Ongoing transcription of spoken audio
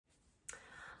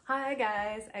Hi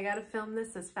guys, I gotta film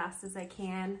this as fast as I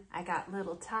can. I got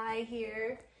little Ty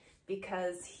here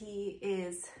because he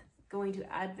is going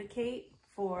to advocate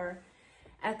for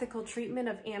ethical treatment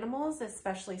of animals,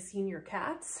 especially senior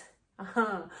cats.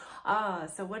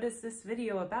 So what is this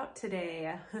video about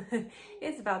today?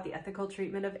 It's about the ethical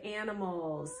treatment of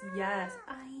animals. Yes,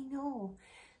 I know.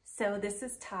 So this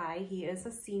is Ty. He is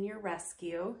a senior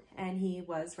rescue and he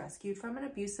was rescued from an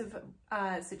abusive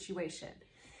situation.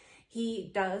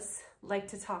 He does like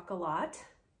to talk a lot,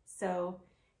 so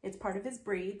it's part of his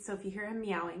breed. So if you hear him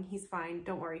meowing, he's fine.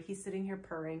 Don't worry, he's sitting here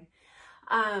purring.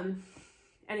 And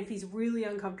if he's really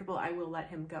uncomfortable, I will let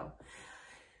him go.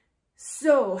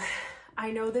 So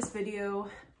I know this video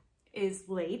is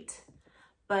late,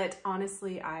 but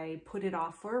honestly, I put it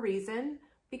off for a reason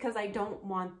because I don't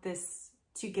want this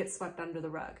to get swept under the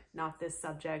rug. Not this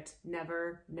subject.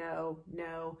 Never. No.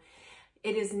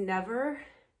 It is never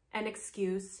an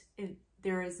excuse.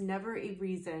 There is never a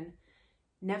reason,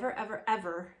 never, ever,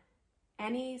 ever,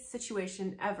 any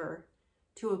situation ever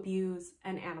to abuse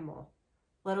an animal,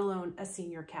 let alone a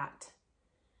senior cat.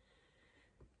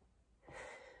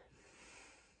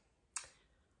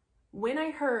 When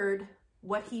I heard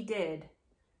what he did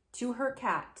to her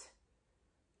cat,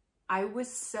 I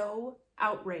was so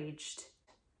outraged.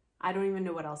 I don't even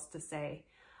know what else to say.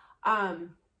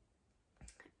 And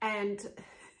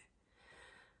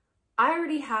I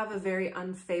already have a very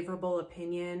unfavorable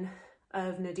opinion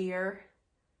of Nadir.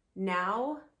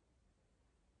 Now,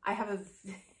 I have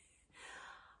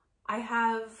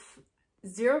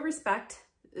zero respect.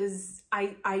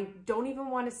 I don't even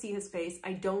want to see his face.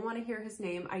 I don't want to hear his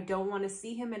name. I don't want to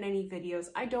see him in any videos.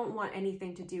 I don't want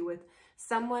anything to do with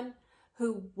someone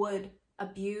who would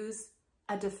abuse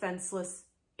a defenseless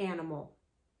animal.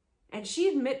 And she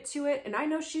admit to it, and I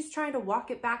know she's trying to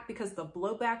walk it back because the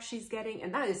blowback she's getting,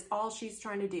 and that is all she's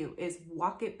trying to do is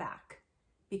walk it back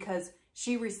because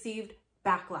she received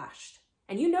backlash.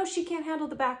 And you know she can't handle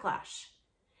the backlash.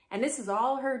 And this is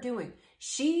all her doing.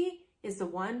 She is the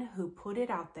one who put it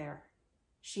out there.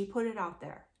 She put it out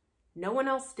there. No one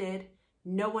else did.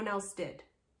 No one else did.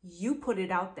 You put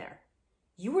it out there.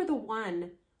 You were the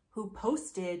one who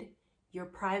posted your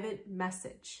private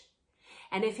message.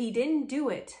 And if he didn't do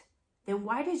it, then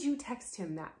why did you text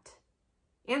him that?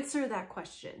 Answer that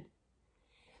question.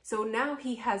 So now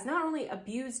he has not only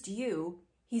abused you,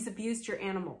 he's abused your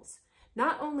animals.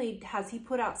 Not only has he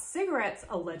put out cigarettes,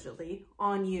 allegedly,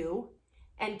 on you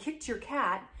and kicked your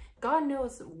cat, God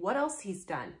knows what else he's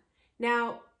done.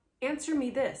 Now, answer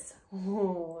me this.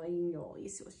 Oh, I know,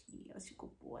 he's so sweet, he's a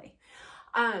good boy.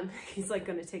 He's like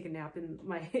gonna take a nap in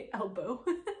my elbow.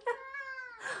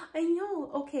 I know,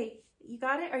 okay. You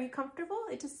got it? Are you comfortable?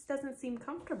 It just doesn't seem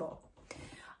comfortable.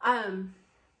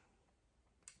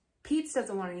 Pete's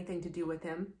doesn't want anything to do with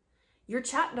him. Your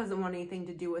chat doesn't want anything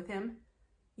to do with him.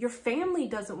 Your family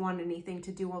doesn't want anything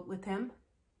to do with him.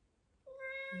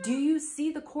 Do you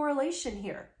see the correlation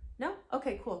here? No?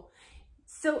 Okay, cool.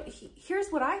 So here's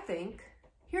what I think.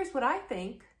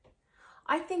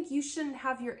 I think you shouldn't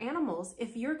have your animals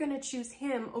if you're going to choose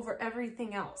him over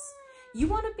everything else. You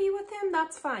want to be with him?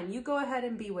 That's fine. You go ahead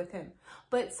and be with him.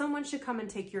 But someone should come and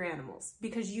take your animals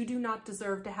because you do not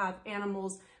deserve to have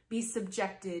animals be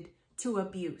subjected to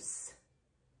abuse.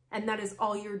 And that is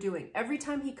all you're doing. Every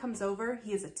time he comes over,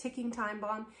 he is a ticking time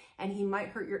bomb and he might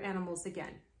hurt your animals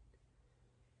again.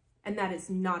 And that is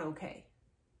not okay.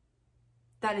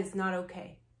 That is not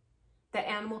okay. That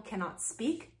animal cannot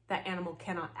speak. That animal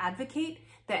cannot advocate.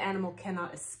 That animal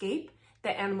cannot escape.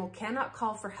 That animal cannot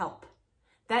call for help.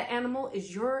 That animal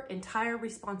is your entire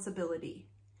responsibility.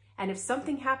 And if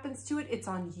something happens to it, it's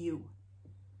on you.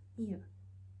 Yeah.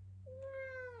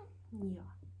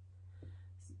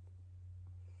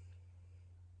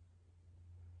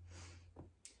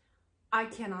 I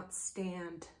cannot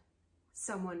stand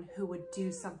someone who would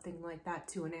do something like that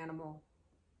to an animal.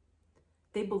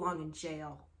 They belong in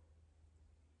jail.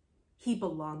 He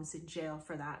belongs in jail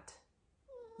for that.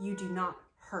 You do not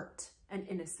hurt an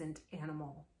innocent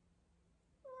animal.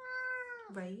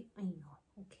 Right? I know.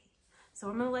 Okay. So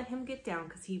I'm going to let him get down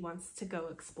because he wants to go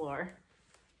explore.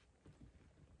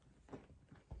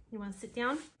 You want to sit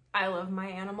down? I love my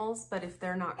animals, but if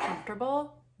they're not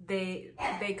comfortable, they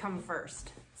come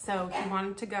first. So he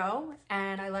wanted to go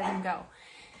and I let him go.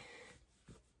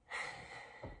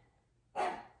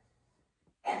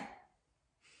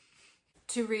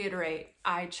 To reiterate,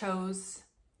 I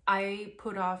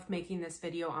put off making this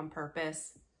video on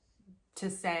purpose to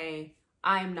say,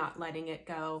 I'm not letting it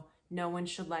go. No one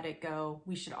should let it go.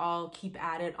 We should all keep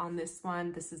at it on this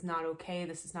one. This is not okay.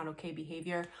 This is not okay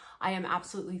behavior. I am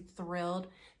absolutely thrilled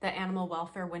that Animal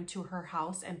Welfare went to her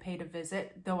house and paid a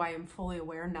visit, though I am fully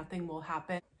aware nothing will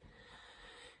happen.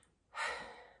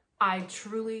 I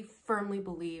truly, firmly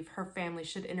believe her family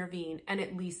should intervene and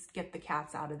at least get the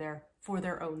cats out of there for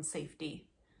their own safety.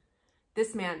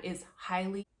 This man is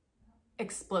highly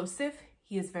explosive.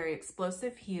 He is very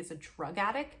explosive. He is a drug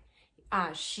addict.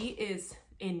 She is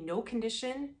in no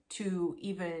condition to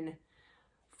even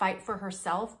fight for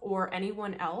herself or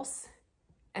anyone else.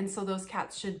 And so those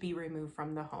cats should be removed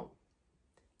from the home.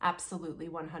 Absolutely,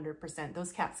 100%.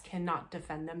 Those cats cannot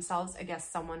defend themselves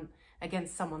against someone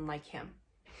like him.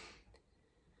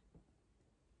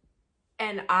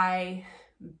 And I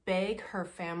beg her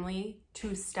family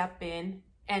to step in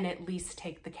and at least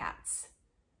take the cats.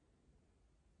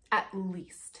 At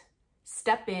least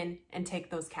step in and take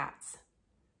those cats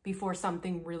before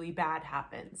something really bad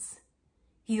happens.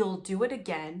 He'll do it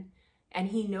again, and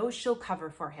he knows she'll cover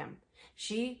for him.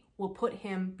 She will put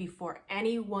him before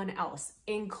anyone else,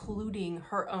 including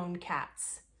her own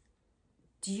cats.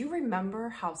 Do you remember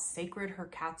how sacred her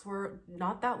cats were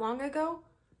not that long ago?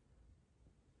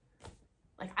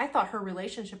 Like, I thought her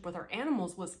relationship with her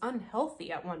animals was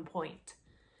unhealthy at one point.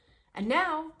 And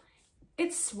now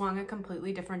it's swung a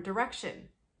completely different direction.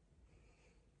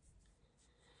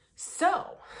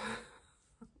 So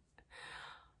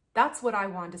that's what I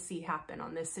want to see happen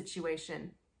on this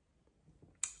situation.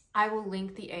 I will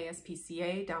link the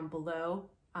ASPCA down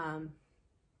below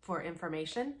for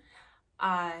information.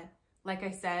 Like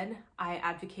I said, I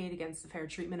advocate against the fair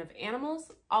treatment of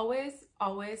animals. Always,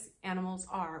 always, animals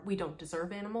are, we don't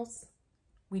deserve animals.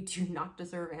 We do not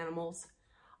deserve animals.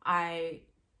 I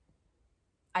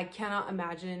cannot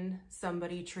imagine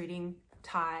somebody treating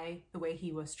Ty the way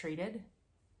he was treated.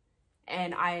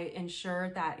 And I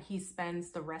ensure that he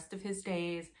spends the rest of his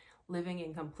days living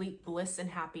in complete bliss and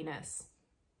happiness,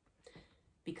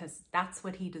 because that's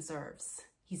what he deserves.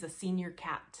 He's a senior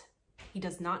cat. He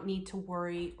does not need to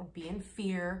worry or be in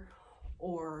fear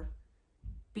or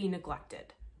be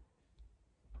neglected.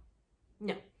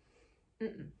 No.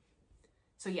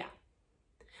 So yeah,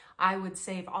 I would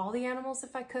save all the animals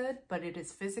if I could, but it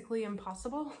is physically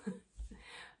impossible.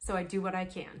 So I do what I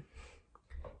can.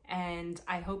 And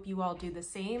I hope you all do the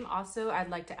same. Also, I'd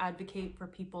like to advocate for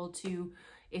people to,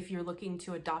 if you're looking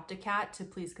to adopt a cat, to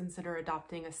please consider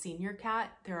adopting a senior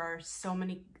cat. There are so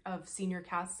many of senior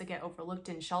cats that get overlooked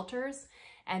in shelters,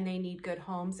 and they need good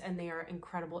homes, and they are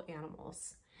incredible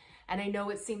animals. And I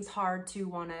know it seems hard to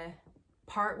want to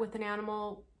part with an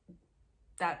animal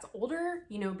that's older,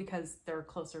 you know, because they're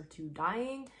closer to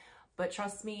dying. But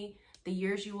trust me, the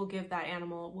years you will give that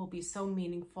animal will be so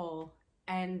meaningful.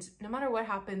 And no matter what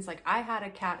happens, like, I had a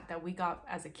cat that we got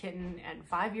as a kitten, and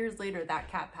 5 years later, that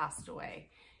cat passed away.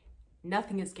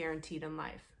 Nothing is guaranteed in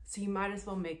life. So you might as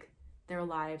well make their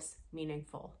lives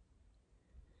meaningful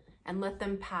and let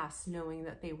them pass knowing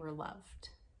that they were loved.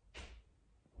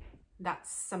 That's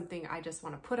something I just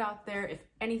want to put out there. If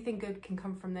anything good can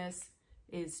come from this,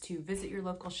 is to visit your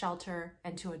local shelter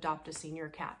and to adopt a senior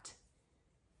cat.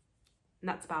 And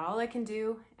that's about all I can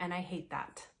do, and I hate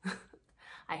that.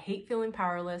 I hate feeling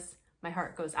powerless. My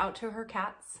heart goes out to her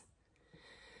cats,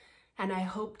 and I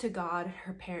hope to God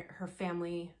her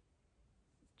family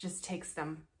just takes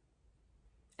them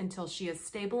until she is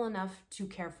stable enough to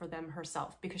care for them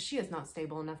herself, because she is not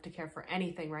stable enough to care for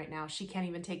anything right now. She can't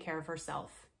even take care of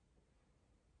herself.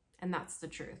 And that's the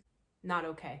truth. Not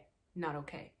okay. Not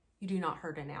okay. You do not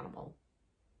hurt an animal.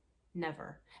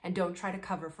 Never. And don't try to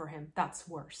cover for him. That's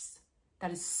worse.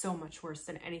 That is so much worse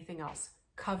than anything else.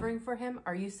 Covering for him?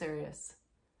 Are you serious?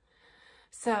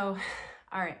 So,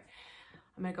 all right.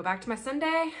 I'm going to go back to my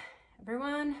Sunday.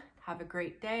 Everyone, have a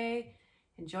great day.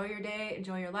 Enjoy your day.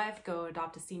 Enjoy your life. Go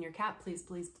adopt a senior cat. Please,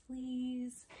 please,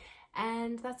 please.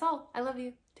 And that's all. I love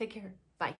you. Take care.